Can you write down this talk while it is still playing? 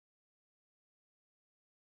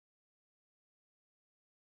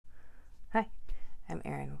I'm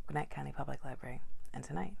Erin with Gwinnett County Public Library, and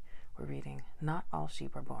tonight we're reading Not All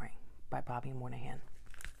Sheep Are Boring by Bobby Moynihan.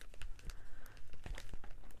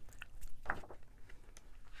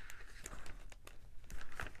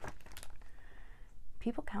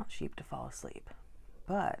 People count sheep to fall asleep,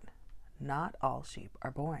 but not all sheep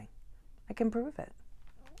are boring. I can prove it.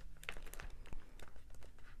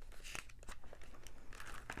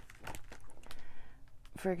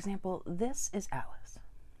 For example, this is Alice.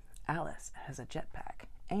 Alice has a jetpack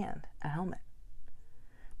and a helmet.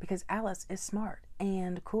 Because Alice is smart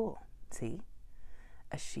and cool. See?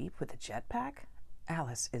 A sheep with a jetpack?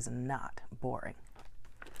 Alice is not boring.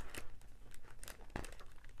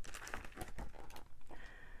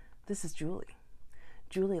 This is Julie.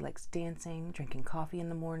 Julie likes dancing, drinking coffee in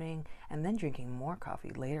the morning, and then drinking more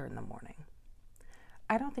coffee later in the morning.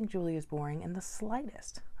 I don't think Julie is boring in the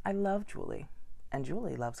slightest. I love Julie, and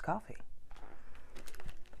Julie loves coffee.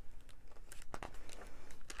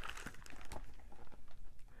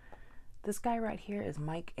 This guy right here is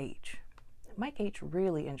Mike H. Mike H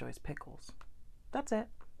really enjoys pickles. That's it,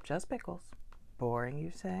 just pickles. Boring,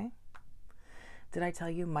 you say? Did I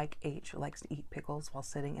tell you Mike H likes to eat pickles while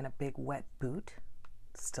sitting in a big wet boot?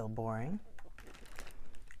 Still boring.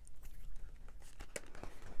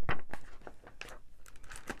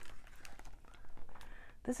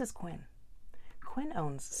 This is Quinn. Quinn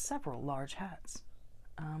owns several large hats.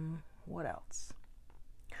 What else?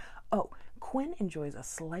 Oh, Quinn enjoys a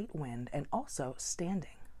slight wind and also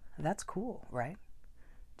standing. That's cool, right?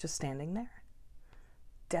 Just standing there.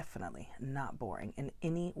 Definitely not boring in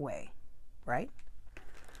any way, right?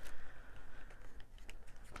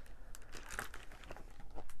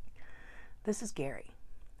 This is Gary.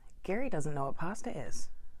 Gary doesn't know what pasta is.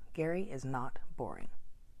 Gary is not boring.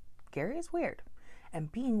 Gary is weird,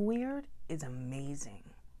 and being weird is amazing.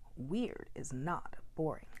 Weird is not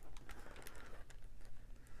boring.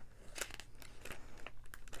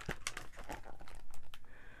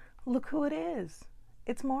 Look who it is.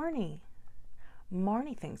 It's Marnie.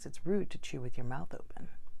 Marnie thinks it's rude to chew with your mouth open.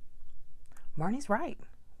 Marnie's right.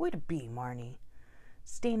 Way to be, Marnie.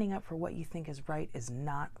 Standing up for what you think is right is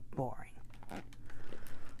not boring.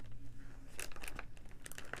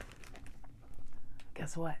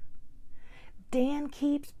 Guess what? Dan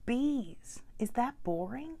keeps bees. Is that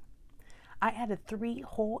boring? I added 3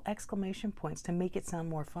 whole exclamation points to make it sound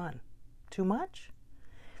more fun. Too much?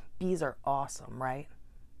 Bees are awesome, right?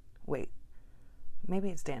 Wait, maybe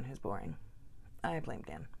it's Dan who's boring. I blame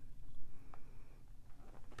Dan.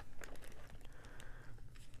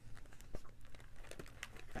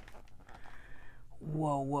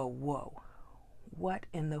 Whoa, whoa, whoa. What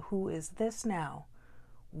in the who is this now?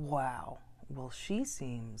 Wow. Well, she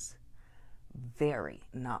seems very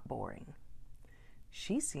not boring.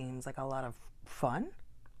 She seems like a lot of fun.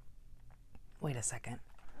 Wait a second.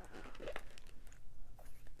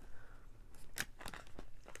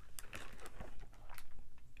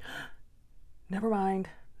 Never mind.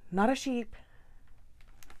 Not a sheep.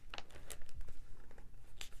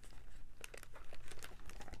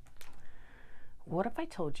 What if I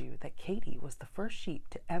told you that Katie was the first sheep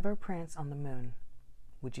to ever prance on the moon?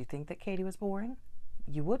 Would you think that Katie was boring?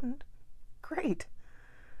 You wouldn't. Great.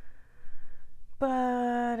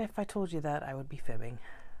 But if I told you that, I would be fibbing.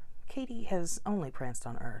 Katie has only pranced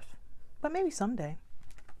on Earth, but maybe someday.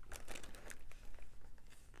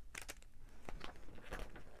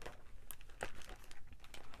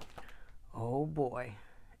 Oh boy,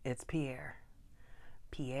 it's Pierre.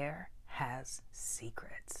 Pierre has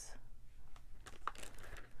secrets.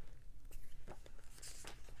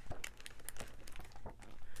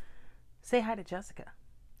 Say hi to Jessica.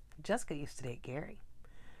 Jessica used to date Gary,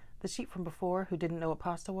 the sheep from before who didn't know what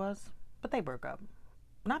pasta was, but they broke up.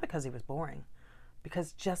 Not because he was boring,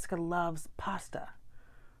 because Jessica loves pasta.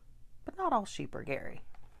 But not all sheep are Gary.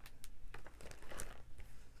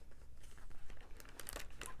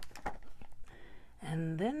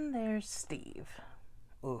 And then there's Steve.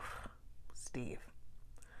 Oof, Steve.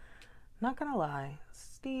 Not gonna lie,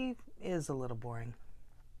 Steve is a little boring.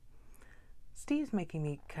 Steve's making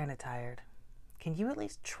me kind of tired. Can you at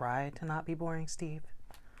least try to not be boring, Steve?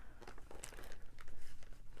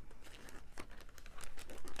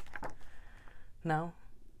 No?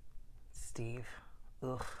 Steve.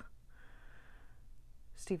 Ugh.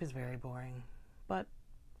 Steve is very boring. But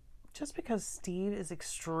just because Steve is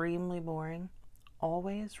extremely boring,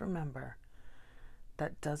 always remember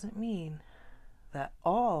that doesn't mean that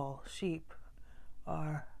all sheep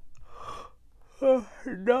are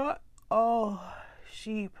not all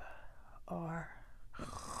sheep are.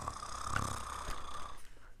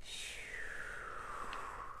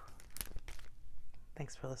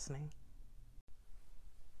 Thanks for listening.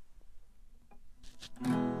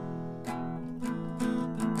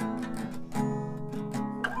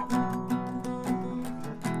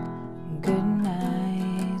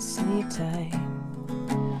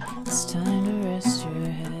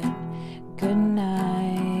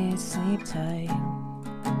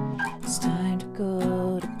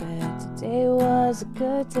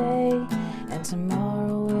 good day, and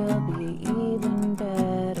tomorrow will be even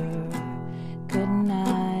better. Good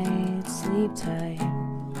night, sleep tight.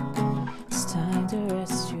 It's time to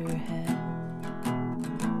rest your head.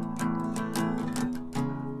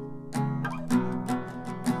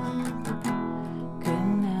 Good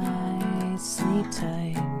night, sleep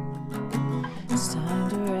tight. It's time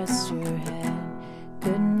to rest your head.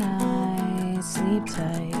 Good night, sleep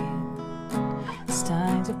tight. It's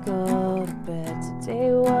time to go to bed.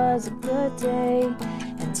 Today was a good day,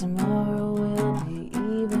 and tomorrow will be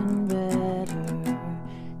even better.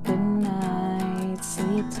 Good night,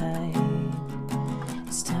 sleep tight.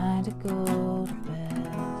 It's time to go to bed.